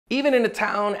Even in a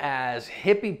town as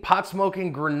hippie,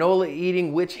 pot-smoking,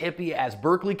 granola-eating witch hippie as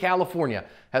Berkeley, California,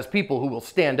 has people who will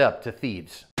stand up to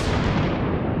thieves.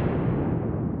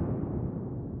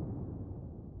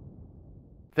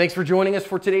 Thanks for joining us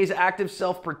for today's active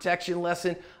self-protection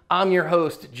lesson. I'm your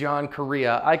host, John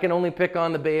Correa. I can only pick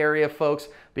on the Bay Area folks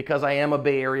because I am a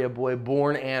Bay Area boy,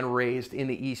 born and raised in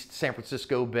the East San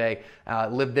Francisco Bay.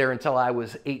 Lived there until I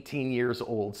was 18 years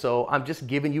old. So I'm just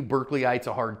giving you Berkeleyites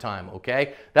a hard time,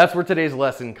 okay? That's where today's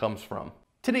lesson comes from.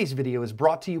 Today's video is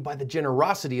brought to you by the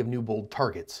generosity of Newbold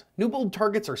targets. Newbold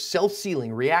targets are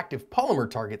self-sealing, reactive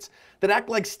polymer targets that act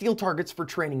like steel targets for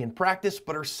training and practice,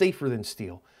 but are safer than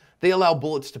steel. They allow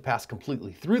bullets to pass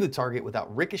completely through the target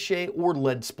without ricochet or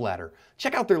lead splatter.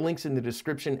 Check out their links in the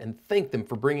description and thank them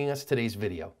for bringing us today's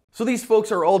video. So these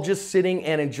folks are all just sitting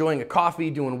and enjoying a coffee,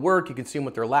 doing work. You can see them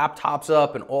with their laptops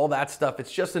up and all that stuff.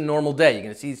 It's just a normal day. You're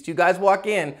gonna see these two guys walk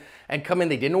in and come in.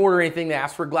 They didn't order anything. They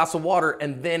asked for a glass of water,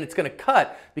 and then it's gonna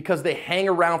cut because they hang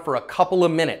around for a couple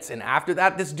of minutes. And after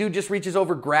that, this dude just reaches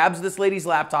over, grabs this lady's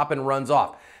laptop and runs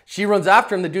off. She runs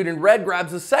after him. The dude in red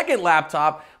grabs the second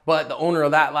laptop, but the owner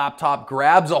of that laptop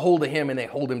grabs a hold of him and they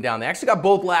hold him down. They actually got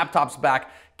both laptops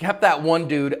back, kept that one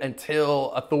dude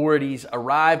until authorities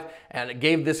arrived, and it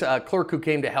gave this clerk who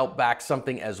came to help back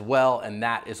something as well, and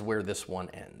that is where this one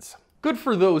ends. Good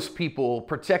for those people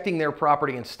protecting their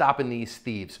property and stopping these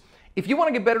thieves. If you want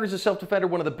to get better as a self-defender,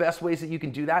 one of the best ways that you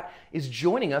can do that is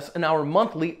joining us in our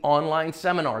monthly online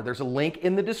seminar. There's a link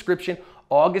in the description.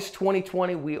 August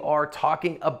 2020, we are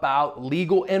talking about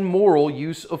legal and moral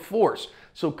use of force.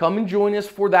 So come and join us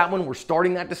for that one. We're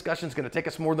starting that discussion. It's going to take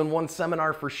us more than one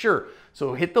seminar for sure.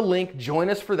 So hit the link, join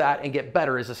us for that, and get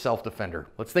better as a self-defender.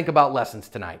 Let's think about lessons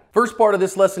tonight. First part of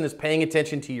this lesson is paying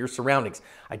attention to your surroundings.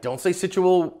 I don't say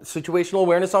situational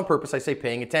awareness on purpose. I say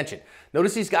paying attention.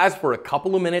 Notice these guys for a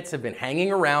couple of minutes have been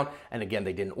hanging around, and again,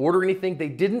 they didn't order anything. They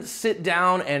didn't sit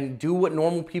down and do what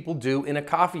normal people do in a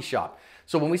coffee shop.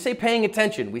 So when we say paying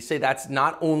attention, we say that's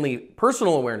not only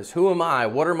personal awareness, who am I,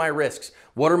 what are my risks,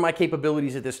 what are my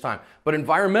capabilities at this time, but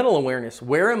environmental awareness,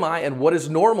 where am I and what is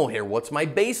normal here, what's my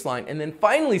baseline, and then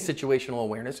finally situational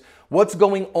awareness, what's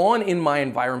going on in my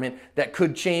environment that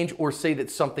could change or say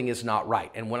that something is not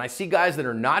right. And when I see guys that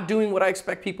are not doing what I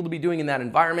expect people to be doing in that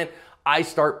environment, I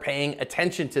start paying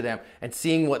attention to them and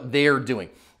seeing what they're doing.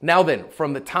 Now then,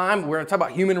 from the time, we're gonna talk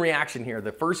about human reaction here.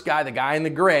 The first guy, the guy in the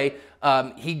gray,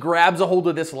 he grabs a hold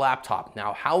of this laptop.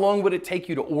 Now, how long would it take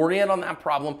you to orient on that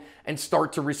problem and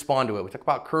start to respond to it? We talk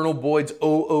about Colonel Boyd's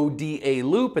OODA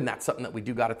loop, and that's something that we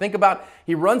do gotta think about.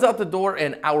 He runs out the door,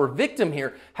 and our victim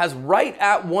here has right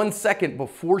at 1 second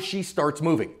before she starts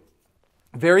moving.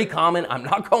 Very common. I'm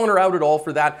not calling her out at all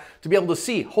for that. To be able to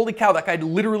see, holy cow, that guy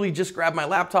literally just grabbed my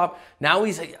laptop. Now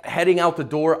he's heading out the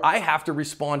door. I have to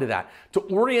respond to that. To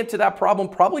orient to that problem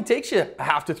probably takes you a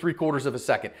half to 3/4 of a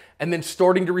second. And then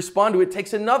starting to respond to it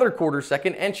takes another 1/4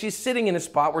 second. And she's sitting in a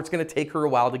spot where it's going to take her a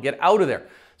while to get out of there.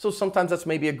 So sometimes that's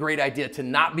maybe a great idea to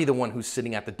not be the one who's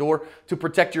sitting at the door, to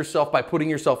protect yourself by putting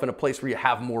yourself in a place where you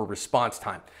have more response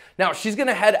time. Now, she's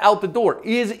gonna head out the door.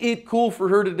 Is it cool for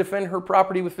her to defend her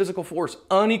property with physical force?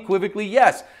 Unequivocally,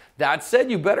 yes. That said,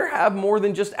 you better have more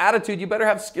than just attitude. You better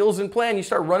have skills and plan. You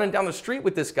start running down the street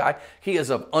with this guy. He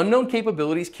is of unknown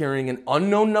capabilities, carrying an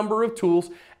unknown number of tools,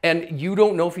 and you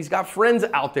don't know if he's got friends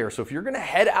out there. So if you're gonna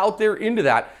head out there into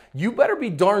that, you better be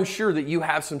darn sure that you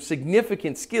have some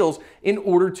significant skills in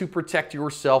order to protect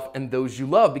yourself and those you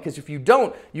love. Because if you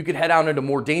don't, you could head out into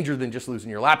more danger than just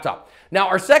losing your laptop. Now,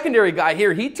 our secondary guy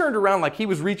here, he turned around like he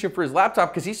was reaching for his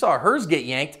laptop because he saw hers get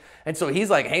yanked. And so he's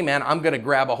like, hey man, I'm gonna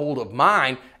grab a hold of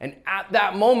mine. And at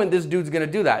that moment, this dude's gonna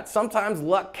do that. Sometimes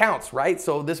luck counts, right?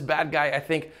 So this bad guy, I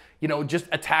think, just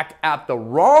attacked at the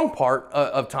wrong part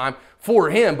of time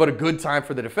for him, but a good time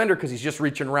for the defender because he's just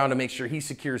reaching around to make sure he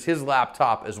secures his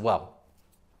laptop as well.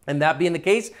 And that being the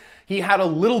case, he had a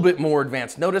little bit more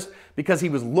advanced notice because he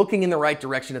was looking in the right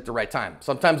direction at the right time.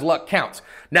 Sometimes luck counts.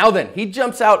 Now then, he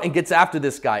jumps out and gets after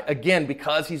this guy. Again,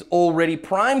 because he's already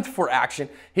primed for action,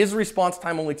 his response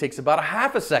time only takes about a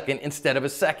half a second instead of a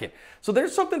second. So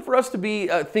there's something for us to be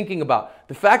thinking about.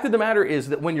 The fact of the matter is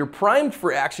that when you're primed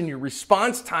for action, your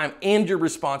response time and your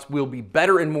response will be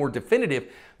better and more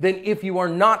definitive than if you are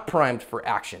not primed for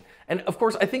action. And of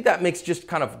course, I think that makes just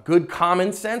kind of good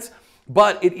common sense.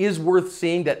 But it is worth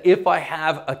seeing that if I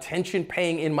have attention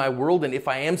paying in my world, and if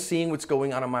I am seeing what's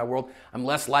going on in my world, I'm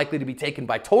less likely to be taken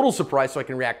by total surprise so I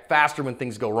can react faster when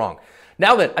things go wrong.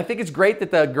 Now then, I think it's great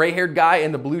that the gray-haired guy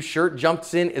in the blue shirt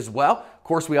jumps in as well. Of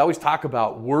course, we always talk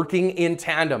about working in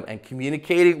tandem and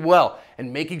communicating well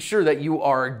and making sure that you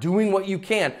are doing what you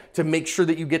can to make sure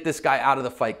that you get this guy out of the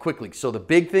fight quickly. So the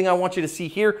big thing I want you to see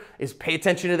here is pay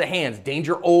attention to the hands.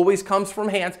 Danger always comes from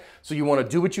hands, so you want to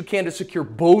do what you can to secure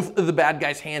both of the bad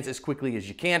guy's hands as quickly as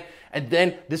you can. And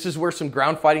then this is where some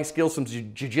ground fighting skills, some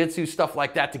jiu-jitsu, stuff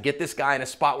like that to get this guy in a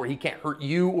spot where he can't hurt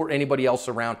you or anybody else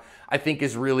around, I think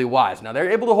is really wise. Now, they're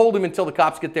able to hold him until the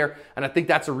cops get there, and I think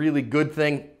that's a really good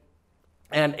thing.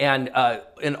 And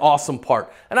an awesome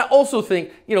part. And I also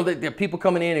think, you know, that people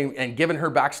coming in and giving her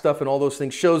back stuff and all those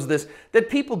things shows this, that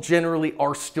people generally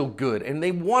are still good and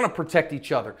they want to protect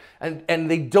each other. And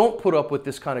they don't put up with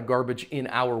this kind of garbage in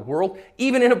our world,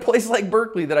 even in a place like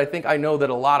Berkeley that I know that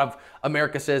a lot of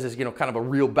America says is, you know, kind of a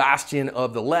real bastion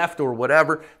of the left or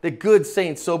whatever. The good,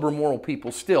 sane, sober, moral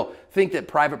people still think that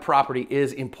private property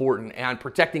is important and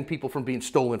protecting people from being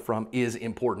stolen from is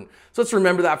important. So let's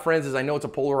remember that, friends, as I know it's a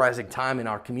polarizing time in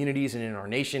our communities and in our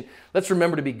nation. Let's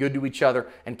remember to be good to each other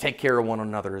and take care of one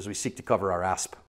another as we seek to cover our asp.